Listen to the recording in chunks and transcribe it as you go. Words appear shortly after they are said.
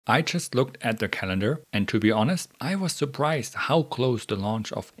I just looked at the calendar, and to be honest, I was surprised how close the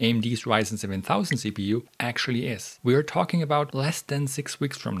launch of AMD's Ryzen 7000 CPU actually is. We are talking about less than 6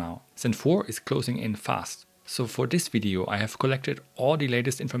 weeks from now. Zen 4 is closing in fast. So for this video I have collected all the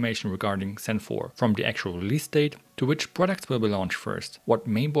latest information regarding Zen 4, from the actual release date to which products will be launched first, what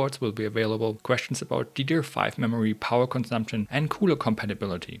mainboards will be available, questions about DDR5 memory, power consumption and cooler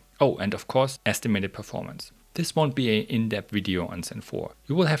compatibility. Oh, and of course estimated performance. This won't be an in-depth video on Zen 4.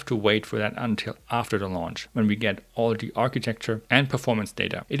 You will have to wait for that until after the launch, when we get all the architecture and performance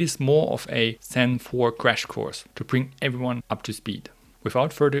data. It is more of a Zen 4 crash course to bring everyone up to speed.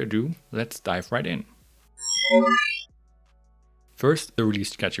 Without further ado, let's dive right in. First, the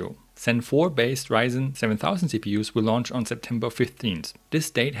release schedule. Zen 4 based Ryzen 7000 CPUs will launch on September 15th.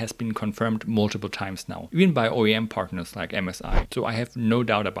 This date has been confirmed multiple times now, even by OEM partners like MSI, so I have no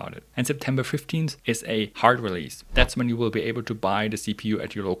doubt about it. And September 15th is a hard release. That's when you will be able to buy the CPU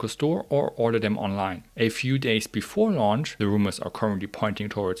at your local store or order them online. A few days before launch, the rumors are currently pointing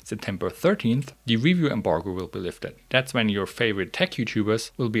towards September 13th, the review embargo will be lifted. That's when your favorite tech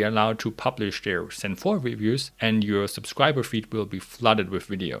YouTubers will be allowed to publish their Zen 4 reviews and your subscriber feed will be flooded with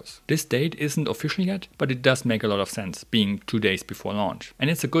videos. This date isn't official yet, but it does make a lot of sense, being 2 days before launch. And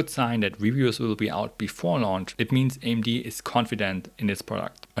it's a good sign that reviews will be out before launch. It means AMD is confident in its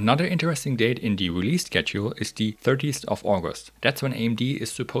product. Another interesting date in the release schedule is the 30th of August. That's when AMD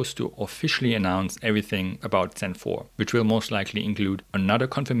is supposed to officially announce everything about Zen 4, which will most likely include another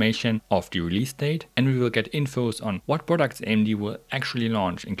confirmation of the release date, and we will get infos on what products AMD will actually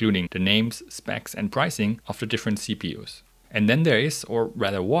launch, including the names, specs and pricing of the different CPUs. And then there is, or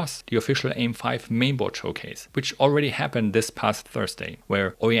rather was, the official AIM5 mainboard showcase, which already happened this past Thursday,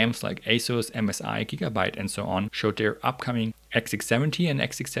 where OEMs like ASUS, MSI, Gigabyte and so on showed their upcoming X670 and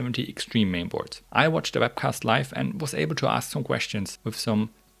X670 Extreme mainboards. I watched the webcast live and was able to ask some questions with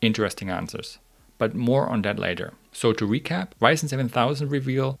some interesting answers. But more on that later. So to recap, Ryzen 7000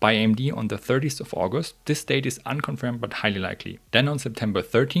 reveal by AMD on the 30th of August. This date is unconfirmed but highly likely. Then on September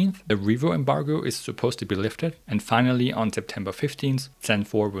 13th, the review embargo is supposed to be lifted. And finally on September 15th, Zen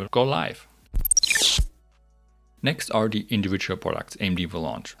 4 will go live. Next are the individual products AMD will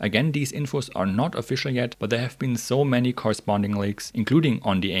launch. Again, these infos are not official yet, but there have been so many corresponding leaks, including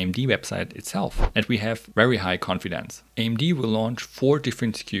on the AMD website itself, that we have very high confidence. AMD will launch 4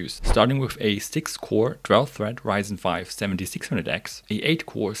 different SKUs, starting with a 6-core 12-thread Ryzen 5 7600X, a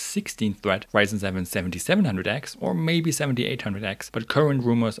 8-core 16-thread Ryzen 7 7700X, or maybe 7800X, but current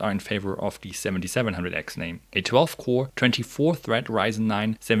rumors are in favor of the 7700X name, a 12-core 24-thread Ryzen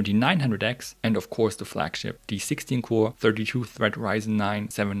 9 7900X, and of course the flagship, the 16-core 32-thread Ryzen 9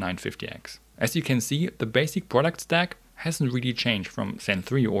 7950X. As you can see, the basic product stack hasn't really changed from Zen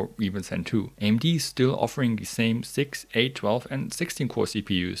 3 or even Zen 2. AMD is still offering the same 6, 8, 12 and 16 core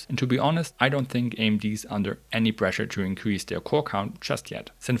CPUs, and to be honest, I don't think AMD is under any pressure to increase their core count just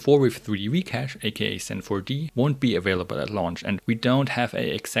yet. Zen 4 with 3D recache, aka Zen 4D, won't be available at launch, and we don't have an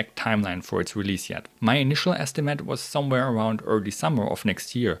exact timeline for its release yet. My initial estimate was somewhere around early summer of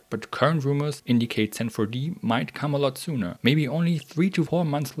next year, but current rumors indicate Zen 4D might come a lot sooner, maybe only 3 to 4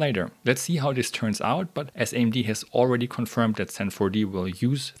 months later. Let's see how this turns out, but as AMD has already confirmed that Zen 4D will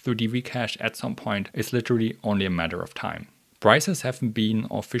use 3D recache at some point, it's literally only a matter of time. Prices haven't been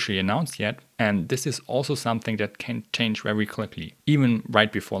officially announced yet, and this is also something that can change very quickly, even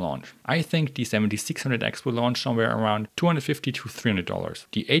right before launch. I think the 7600X will launch somewhere around $250 to $300.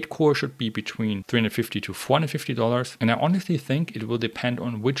 The 8-core should be between $350 to $450, and I honestly think it will depend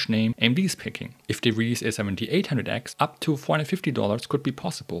on which name AMD is picking. If they release a 7800X, up to $450 could be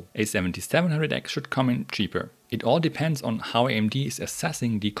possible. A 7700X should come in cheaper. It all depends on how AMD is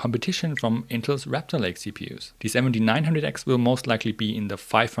assessing the competition from Intel's Raptor Lake CPUs. The 7900X will most likely be in the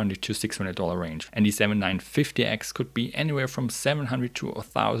 $500 to $600 range, and the 7950X could be anywhere from $700 to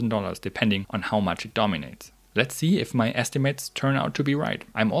 $1000 depending on how much it dominates. Let's see if my estimates turn out to be right.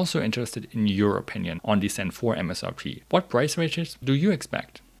 I'm also interested in your opinion on the Zen 4 MSRP. What price ranges do you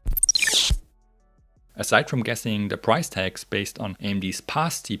expect? Aside from guessing the price tags based on AMD's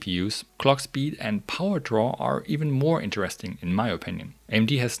past CPUs, clock speed and power draw are even more interesting in my opinion.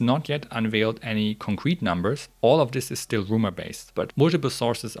 AMD has not yet unveiled any concrete numbers. All of this is still rumor based, but multiple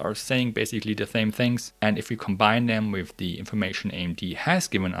sources are saying basically the same things, and if we combine them with the information AMD has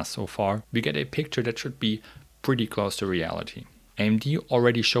given us so far, we get a picture that should be pretty close to reality. AMD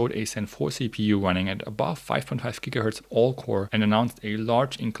already showed a Zen 4 CPU running at above 5.5 GHz all-core and announced a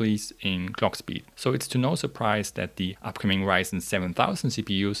large increase in clock speed. So it's to no surprise that the upcoming Ryzen 7000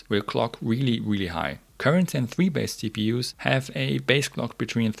 CPUs will clock really high. Current Zen 3 based CPUs have a base clock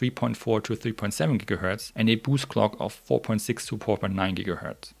between 3.4 to 3.7 GHz and a boost clock of 4.6 to 4.9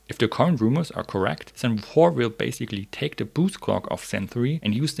 GHz. If the current rumors are correct, Zen 4 will basically take the boost clock of Zen 3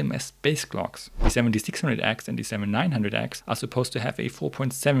 and use them as base clocks. The 7600X and the 7900X are supposed to have a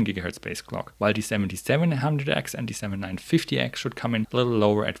 4.7 GHz base clock, while the 7700X and the 7950X should come in a little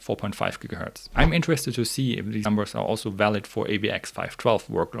lower at 4.5 GHz. I'm interested to see if these numbers are also valid for AVX 512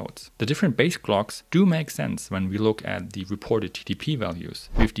 workloads. The different base clocks do make sense when we look at the reported TDP values,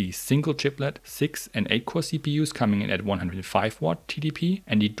 with the single chiplet 6 and 8 core CPUs coming in at 105 watt TDP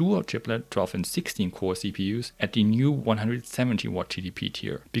and the dual chiplet 12 and 16 core CPUs at the new 170 watt TDP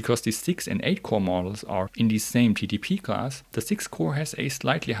tier. Because the 6 and 8 core models are in the same TDP class, the 6 core has a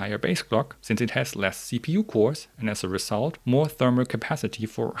slightly higher base clock since it has less CPU cores and as a result more thermal capacity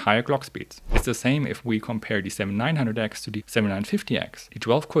for higher clock speeds. It's the same if we compare the 7900X to the 7950X. The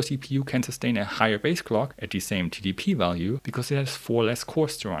 12 core CPU can sustain a higher base clock at the same TDP value because it has 4 less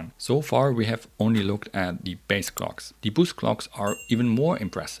cores to run. So far we have only looked at the base clocks. The boost clocks are even more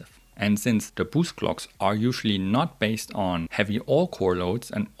impressive. And since the boost clocks are usually not based on heavy all-core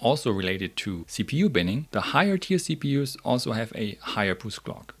loads and also related to CPU binning, the higher tier CPUs also have a higher boost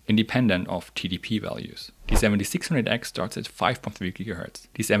clock, independent of TDP values. The 7600X starts at 5.3 GHz,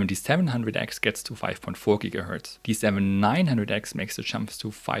 the 7700X gets to 5.4 GHz, the 7900X makes the jumps to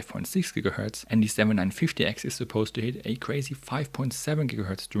 5.6 GHz, and the 7950X is supposed to hit a crazy 5.7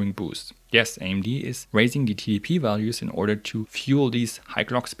 GHz during boost. Yes, AMD is raising the TDP values in order to fuel these high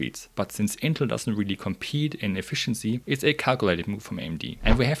clock speeds, but since Intel doesn't really compete in efficiency, it's a calculated move from AMD.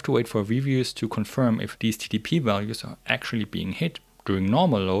 And we have to wait for reviews to confirm if these TDP values are actually being hit during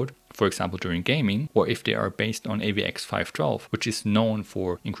normal load, for example during gaming, or if they are based on AVX 512, which is known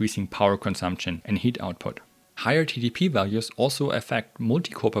for increasing power consumption and heat output. Higher TDP values also affect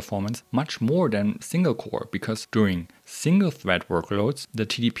multi-core performance much more than single-core, because during single-thread workloads, the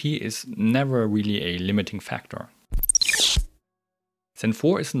TDP is never really a limiting factor. Zen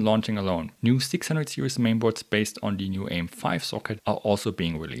 4 isn't launching alone. New 600 series mainboards based on the new AM5 socket are also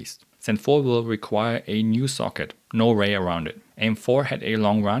being released. Zen 4 will require a new socket, no array around it. AM4 had a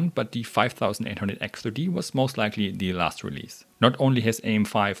long run, but the 5800X3D was most likely the last release. Not only has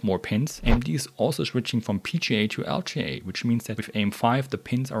AM5 more pins, AMD is also switching from PGA to LGA, which means that with AM5 the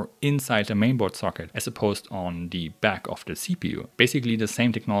pins are inside the mainboard socket as opposed on the back of the CPU. Basically the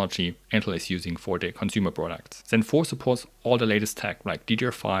same technology Intel is using for their consumer products. Zen 4 supports all the latest tech like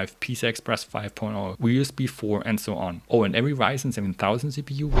DDR5, PCI Express 5.0, USB 4 and so on. Oh, and every Ryzen 7000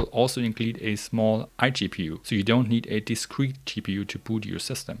 CPU will also include a small iGPU, so you don't need a discrete GPU to boot your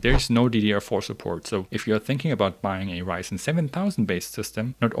system. There is no DDR4 support, so if you are thinking about buying a Ryzen 7000 based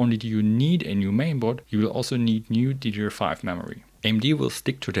system, not only do you need a new mainboard, you will also need new DDR5 memory. AMD will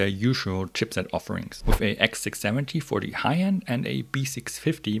stick to their usual chipset offerings, with a X670 for the high-end and a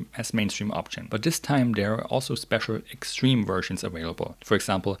B650 as mainstream option. But this time there are also special extreme versions available. For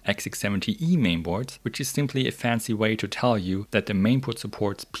example, X670E mainboards, which is simply a fancy way to tell you that the mainboard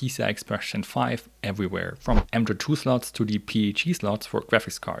supports PCI Express Gen 5 everywhere, from M.2 slots to the PHE slots for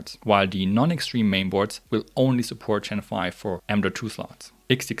graphics cards, while the non-extreme mainboards will only support Gen 5 for M.2 slots.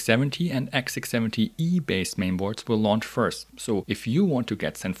 X670 and X670E based mainboards will launch first, so if you want to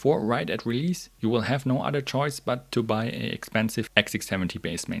get Zen 4 right at release, you will have no other choice but to buy an expensive X670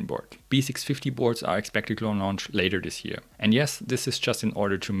 based mainboard. B650 boards are expected to launch later this year. And yes, this is just in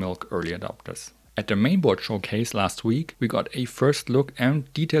order to milk early adopters. At the mainboard showcase last week, we got a first look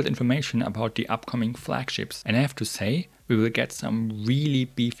and detailed information about the upcoming flagships, and I have to say, we will get some really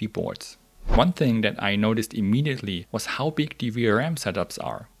beefy boards. One thing that I noticed immediately was how big the VRM setups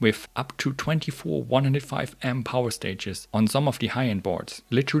are, with up to 24 105 power stages on some of the high-end boards.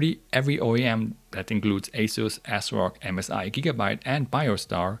 Literally every OEM that includes Asus, ASRock, MSI, Gigabyte and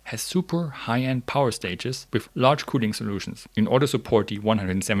BioStar has super high-end power stages with large cooling solutions in order to support the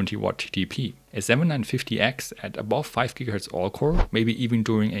 170 watt TDP. A 7950X at above 5 GHz all-core, maybe even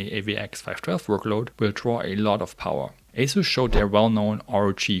during a AVX 512 workload, will draw a lot of power. Asus showed their well-known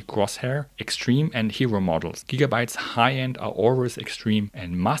ROG Crosshair, Extreme and Hero models. Gigabyte's high-end Aorus Extreme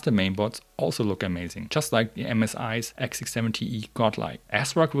and Master mainboards also look amazing, just like the MSI's X670E Godlike.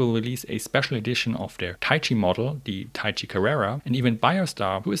 ASRock will release a special edition of their Taichi model, the Taichi Carrera, and even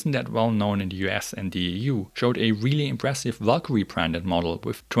BioStar, who isn't that well known in the US and the EU, showed a really impressive Valkyrie branded model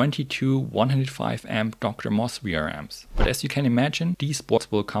with 22 105 Dr. Moss VRMs. But as you can imagine, these boards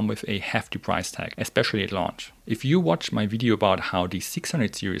will come with a hefty price tag, especially at launch. If you watched my video about how the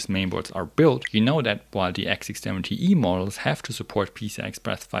 600 series mainboards are built, you know that while the X670E models have to support PCI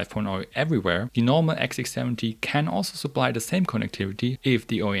Express 5.0 everywhere, the normal X670 can also supply the same connectivity if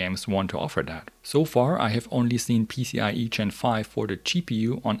the OEMs want to offer that. So far, I have only seen PCIe Gen 5 for the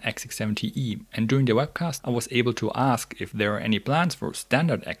GPU on x670E, and during the webcast I was able to ask if there are any plans for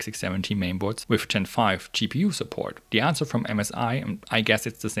standard x670 mainboards with Gen 5 GPU support. The answer from MSI, and I guess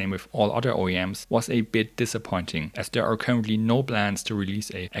it's the same with all other OEMs, was a bit disappointing, as there are currently no plans to release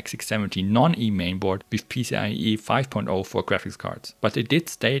a x670 non-E mainboard with PCIe 5.0 for graphics cards. But it did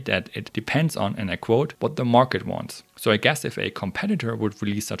state that it depends on, and I quote, what the market wants. So I guess if a competitor would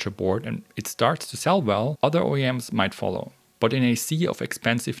release such a board and it starts to sell well, other OEMs might follow. But in a sea of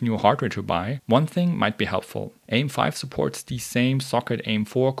expensive new hardware to buy, one thing might be helpful. AIM-5 supports the same socket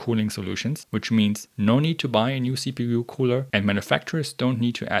AIM-4 cooling solutions, which means no need to buy a new CPU cooler, and manufacturers don't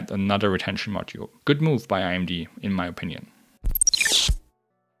need to add another retention module. Good move by AMD, in my opinion.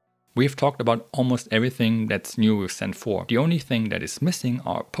 We've talked about almost everything that's new with Zen 4. The only thing that is missing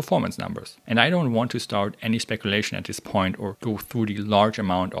are performance numbers. And I don't want to start any speculation at this point or go through the large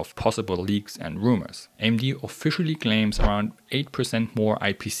amount of possible leaks and rumors. AMD officially claims around 8% more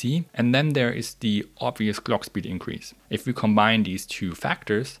IPC, and then there is the obvious clock speed increase. If we combine these two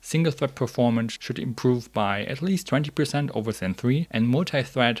factors, single-thread performance should improve by at least 20% over Zen 3, and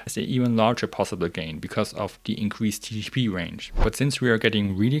multi-thread has an even larger possible gain because of the increased TTP range. But since we are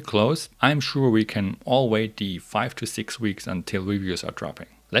getting really close, I'm sure we can all wait the 5 to 6 weeks until reviews are dropping.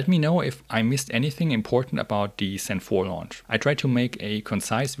 Let me know if I missed anything important about the Zen 4 launch. I tried to make a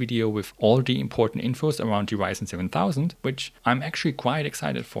concise video with all the important infos around the Ryzen 7000, which I'm actually quite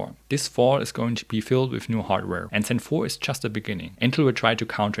excited for. This fall is going to be filled with new hardware, and Zen 4 is just the beginning. Intel will try to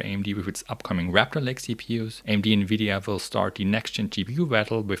counter AMD with its upcoming Raptor Lake CPUs, AMD and Nvidia will start the next-gen GPU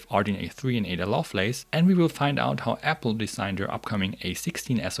battle with RDNA 3 and Ada Lovelace, and we will find out how Apple designed their upcoming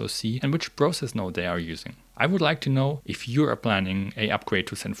A16 SoC and which process node they are using. I would like to know if you are planning an upgrade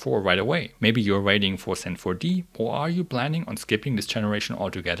to Zen 4 right away. Maybe you're waiting for Zen 4D, or are you planning on skipping this generation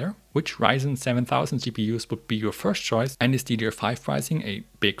altogether? Which Ryzen 7000 GPUs would be your first choice, and is DDR5 pricing a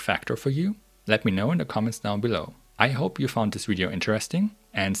big factor for you? Let me know in the comments down below. I hope you found this video interesting,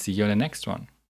 and see you in the next one.